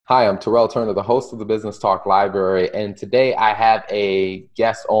Hi, I'm Terrell Turner, the host of the Business Talk Library, and today I have a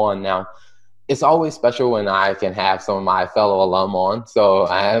guest on. Now, it's always special when I can have some of my fellow alum on. So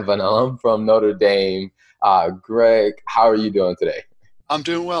I have an alum from Notre Dame, Greg. How are you doing today? I'm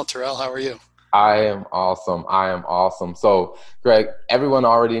doing well, Terrell. How are you? I am awesome. I am awesome. So, Greg, everyone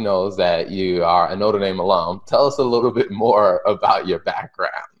already knows that you are a Notre Dame alum. Tell us a little bit more about your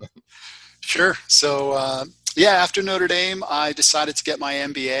background. Sure. So, after Notre Dame, I decided to get my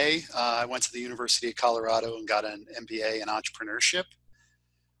MBA. I went to the University of Colorado and got an MBA in entrepreneurship.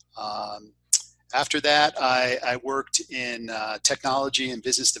 Um, After that, I worked in technology and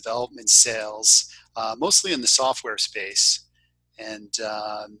business development sales, mostly in the software space, and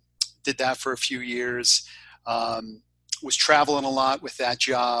did that for a few years. Um, was traveling a lot with that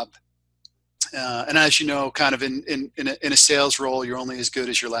job. And as you know, kind of in a sales role, you're only as good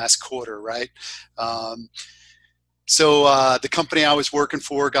as your last quarter, right? Um, so the company I was working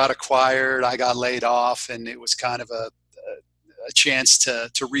for got acquired. I got laid off, and it was kind of a chance to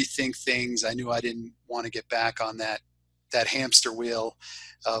rethink things. I knew I didn't want to get back on that hamster wheel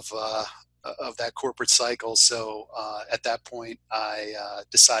of of that corporate cycle. So at that point, I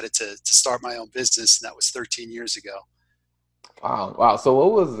decided to start my own business, and that was 13 years ago. Wow, wow. So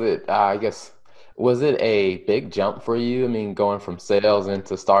what was it? I guess was it a big jump for you? I mean, going from sales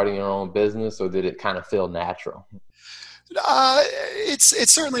into starting your own business, or did it kind of feel natural?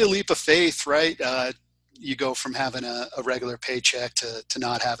 It's certainly a leap of faith, right? You go from having a regular paycheck to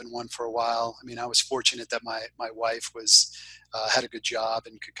not having one for a while. I mean, I was fortunate that my wife was had a good job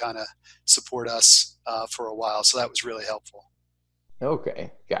and could kind of support us for a while, so that was really helpful.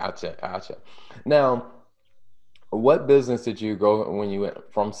 Okay, gotcha, gotcha. Now, what business did you go when you went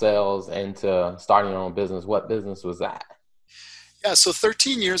from sales into starting your own business? What business was that? Yeah, so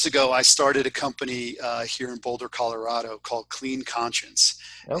 13 years ago, I started a company here in Boulder, Colorado called Clean Conscience.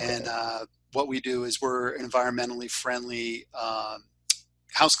 And Okay. what we do is we're an environmentally friendly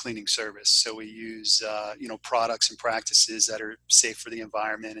house cleaning service. So we use, products and practices that are safe for the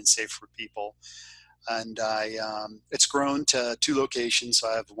environment and safe for people. And it's grown to two locations. So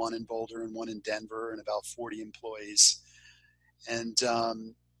I have one in Boulder and one in Denver and about 40 employees. And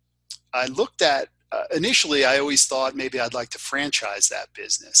I looked at initially, I always thought maybe I'd like to franchise that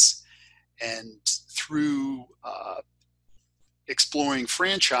business. And through exploring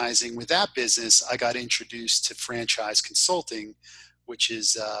franchising with that business, I got introduced to franchise consulting, which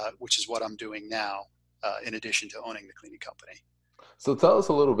is what I'm doing now, in addition to owning the cleaning company. So tell us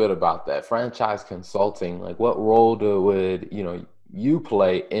a little bit about that franchise consulting. Like, what role would you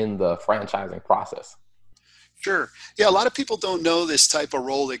play in the franchising process? Sure. Yeah, a lot of people don't know this type of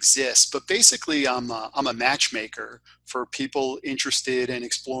role exists, but basically, I'm a matchmaker for people interested in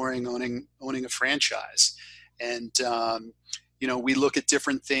exploring owning a franchise, and we look at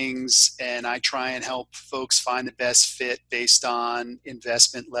different things, and I try and help folks find the best fit based on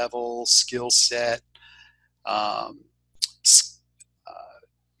investment level, skill set, um,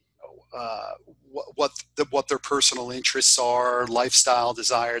 uh, what their personal interests are, lifestyle,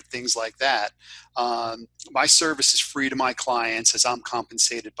 desired, things like that. My service is free to my clients as I'm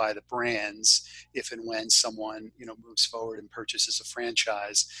compensated by the brands if and when someone moves forward and purchases a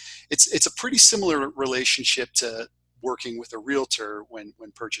franchise. It's a pretty similar relationship to working with a realtor when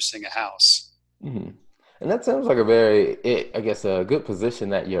purchasing a house. Hmm. And that sounds like a very, I guess, a good position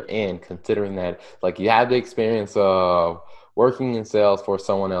that you're in, considering that, like, you have the experience of working in sales for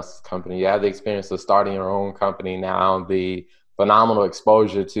someone else's company. You have the experience of starting your own company now, the phenomenal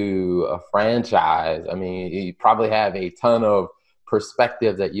exposure to a franchise. I mean, you probably have a ton of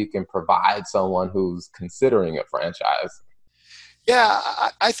perspective that you can provide someone who's considering a franchise. Yeah,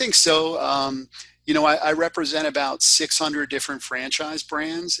 I think so. I represent about 600 different franchise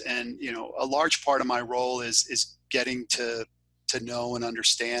brands, and a large part of my role is getting to know and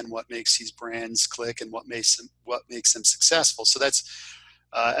understand what makes these brands click and what makes them successful. So that's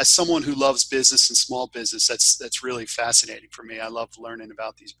as someone who loves business and small business, that's really fascinating for me. I love learning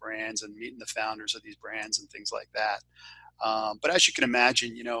about these brands and meeting the founders of these brands and things like that. But as you can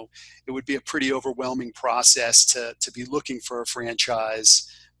imagine, it would be a pretty overwhelming process to be looking for a franchise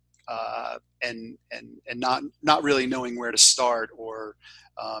and not really knowing where to start. Or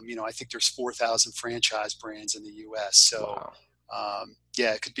I think there's 4,000 franchise brands in the U.S. So Wow.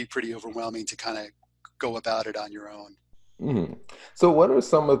 yeah, it could be pretty overwhelming to kind of go about it on your own. Mhm. So, what are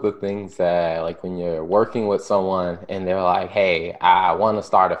some of the things that, like, when you're working with someone and they're like, "Hey, I want to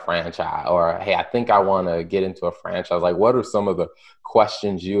start a franchise," or "Hey, I think I want to get into a franchise," like, what are some of the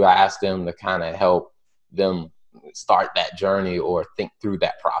questions you ask them to kind of help them start that journey or think through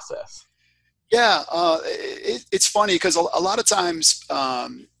that process? Yeah, it's funny because a lot of times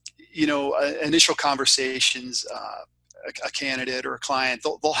initial conversations, a candidate or a client,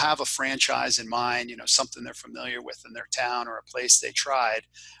 they'll have a franchise in mind, something they're familiar with in their town or a place they tried.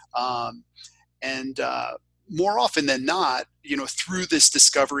 And more often than not, through this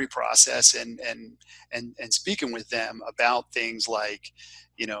discovery process and speaking with them about things like,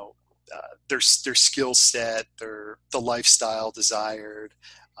 their skill set, the lifestyle desired,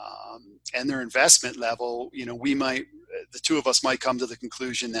 and their investment level, the two of us might come to the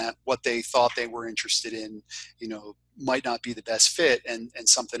conclusion that what they thought they were interested in, might not be the best fit, and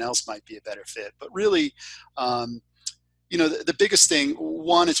something else might be a better fit. But really, the biggest thing,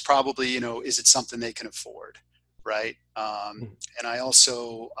 one, is probably, is it something they can afford, right? And I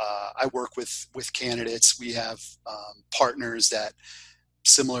also, I work with candidates. We have partners that,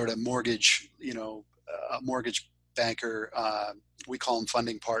 similar to mortgage, a mortgage banker, we call them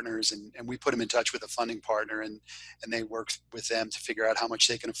funding partners, and we put them in touch with a funding partner, and they work with them to figure out how much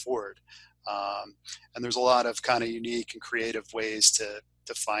they can afford. And there's a lot of kind of unique and creative ways to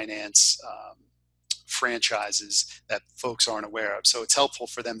finance franchises that folks aren't aware of. So it's helpful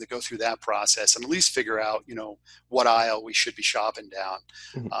for them to go through that process and at least figure out, what aisle we should be shopping down.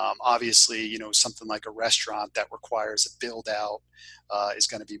 Obviously, something like a restaurant that requires a build out is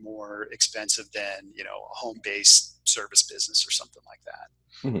going to be more expensive than, a home-based service business or something like that.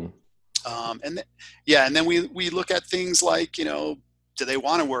 And then we look at things like, do they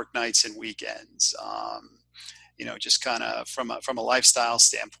want to work nights and weekends? Just kind of from a lifestyle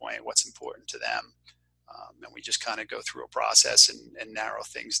standpoint, what's important to them. And we just kind of go through a process and narrow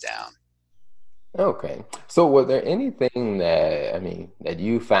things down. Okay. So was there anything that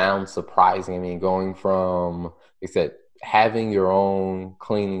you found surprising? Going from, like I said, having your own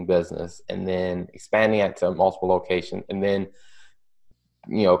cleaning business and then expanding it to multiple locations, and then,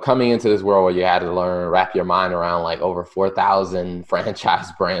 coming into this world where you had to wrap your mind around like over 4,000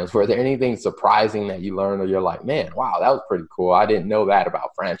 franchise brands. Were there anything surprising that you learned, or you're like, man, wow, that was pretty cool, I didn't know that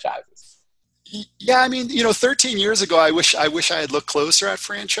about franchises? Yeah, 13 years ago, I wish I had looked closer at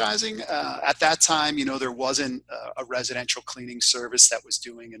franchising. At that time, there wasn't a residential cleaning service that was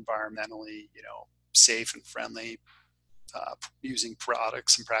doing environmentally, safe and friendly, using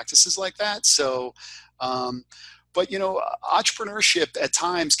products and practices like that. So, but entrepreneurship at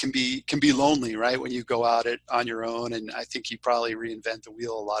times can be lonely, right? When you go out on your own, and I think you probably reinvent the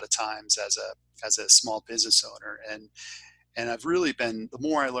wheel a lot of times as a small business owner. And I've really been, the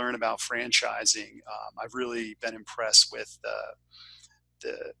more I learn about franchising, I've really been impressed with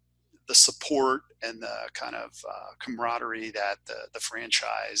the support and the kind of camaraderie that the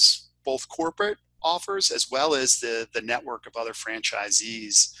franchise, both corporate offers, as well as the network of other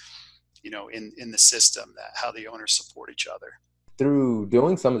franchisees, in the system, that how the owners support each other. Through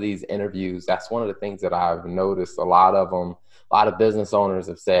doing some of these interviews, that's one of the things that I've noticed. A lot of business owners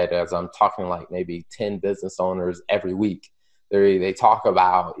have said, as I'm talking like maybe 10 business owners every week, they talk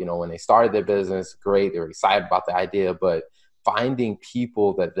about, when they started their business, great, they were excited about the idea, but finding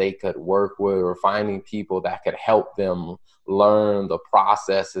people that they could work with, or finding people that could help them learn the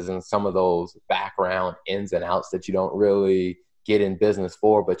processes and some of those background ins and outs that you don't really get in business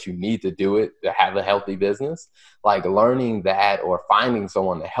for, but you need to do it to have a healthy business. Like learning that or finding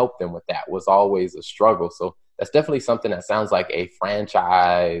someone to help them with that was always a struggle. So that's definitely something that sounds like a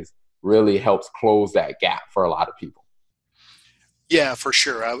franchise really helps close that gap for a lot of people. Yeah, for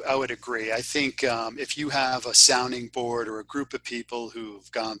sure. I would agree. I think if you have a sounding board or a group of people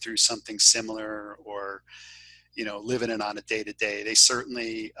who've gone through something similar, or, living it on a day-to-day, they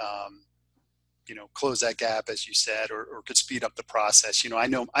certainly, close that gap, as you said, or could speed up the process. I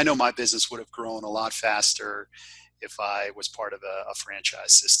know my business would have grown a lot faster if I was part of a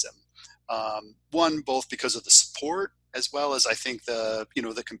franchise system. One, both because of the support, as well as I think the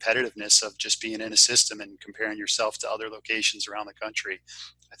competitiveness of just being in a system and comparing yourself to other locations around the country.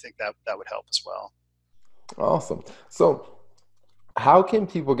 I think that would help as well. Awesome. So how can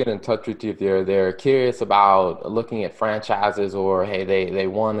people get in touch with you if they're curious about looking at franchises, or hey, they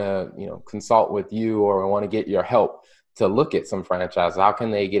want to, consult with you or want to get your help to look at some franchises? How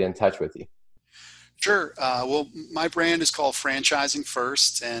can they get in touch with you? Sure. Well, my brand is called Franchising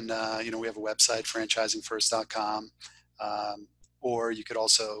First, and we have a website, franchisingfirst.com. Or you could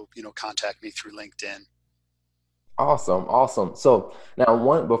also, contact me through LinkedIn. Awesome. So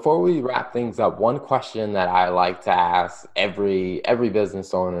now, before we wrap things up, one question that I like to ask every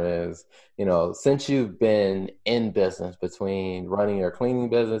business owner is, since you've been in business, between running your cleaning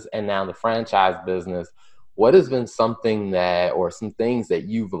business and now the franchise business, what has been something or some things that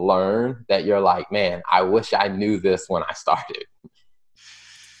you've learned that you're like, man, I wish I knew this when I started?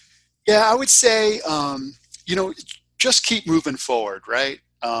 Yeah, I would say, just keep moving forward, right?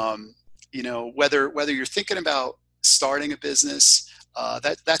 Whether you're thinking about starting a business,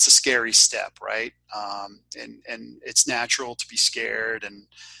 that's a scary step, right? And it's natural to be scared, and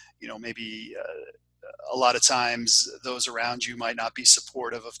maybe a lot of times those around you might not be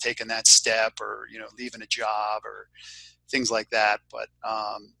supportive of taking that step, or leaving a job or things like that. But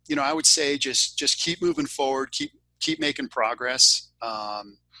I would say just keep moving forward, keep making progress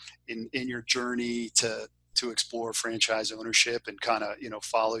in your journey to explore franchise ownership, and kind of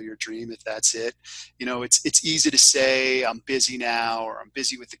follow your dream if that's it. It's easy to say I'm busy now, or I'm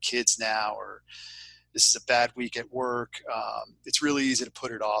busy with the kids now, or this is a bad week at work. It's really easy to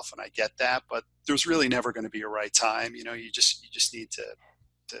put it off, and I get that, but there's really never going to be a right time. You just need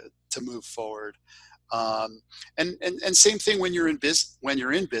to move forward. And same thing when you're in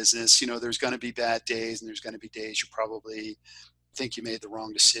business, there's going to be bad days, and there's going to be days you probably think you made the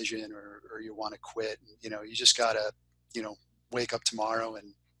wrong decision, or you want to quit. And, you just got to, wake up tomorrow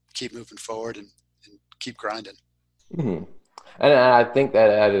and keep moving forward, and keep grinding. Mm-hmm. And I think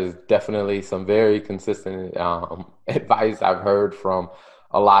that is definitely some very consistent advice I've heard from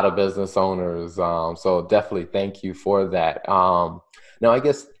a lot of business owners. So definitely thank you for that. Now, I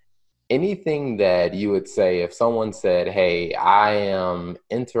guess anything that you would say if someone said, hey, I am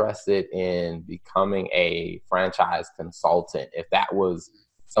interested in becoming a franchise consultant, if that was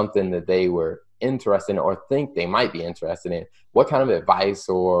something that they were interested in or think they might be interested in, what kind of advice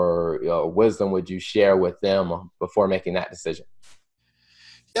or wisdom would you share with them before making that decision?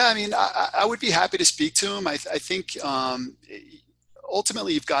 Yeah, I mean, I would be happy to speak to them. I think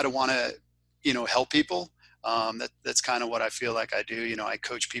ultimately you've got to want to, help people. That's kind of what I feel like I do. I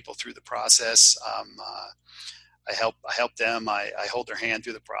coach people through the process. I help them. I hold their hand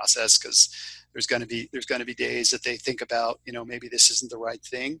through the process, because there's going to be days that they think about, maybe this isn't the right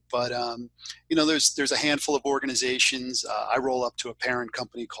thing. But there's a handful of organizations. I roll up to a parent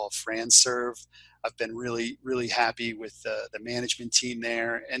company called FranServe. I've been really, really happy with the management team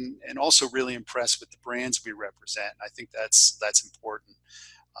there, and also really impressed with the brands we represent. I think that's important.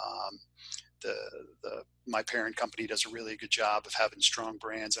 My parent company does a really good job of having strong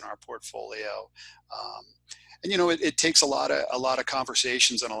brands in our portfolio. And it takes a lot of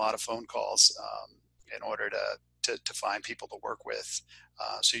conversations and a lot of phone calls in order to find people to work with.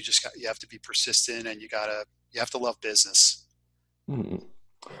 So you have to be persistent, and you have to love business. Mm-hmm.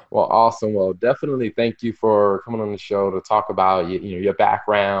 Well, awesome. Well, definitely thank you for coming on the show to talk about your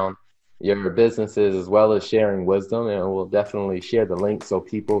background, your businesses, as well as sharing wisdom. And we'll definitely share the link so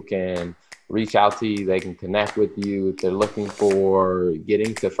people can reach out to you. They can connect with you if they're looking for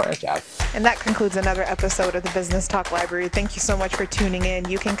getting to franchise. And that concludes another episode of the Business Talk Library. Thank you so much for tuning in.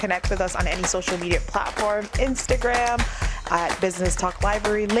 You can connect with us on any social media platform, Instagram at Business Talk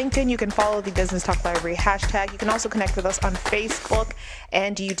Library, LinkedIn. You can follow the Business Talk Library hashtag. You can also connect with us on Facebook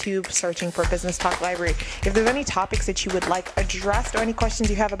and YouTube, searching for Business Talk Library. If there's any topics that you would like addressed, or any questions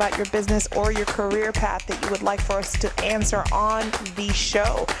you have about your business or your career path that you would like for us to answer on the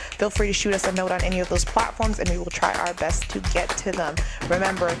show, feel free to shoot us a note on any of those platforms, and we will try our best to get to them.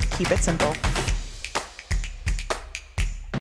 Remember, keep it simple.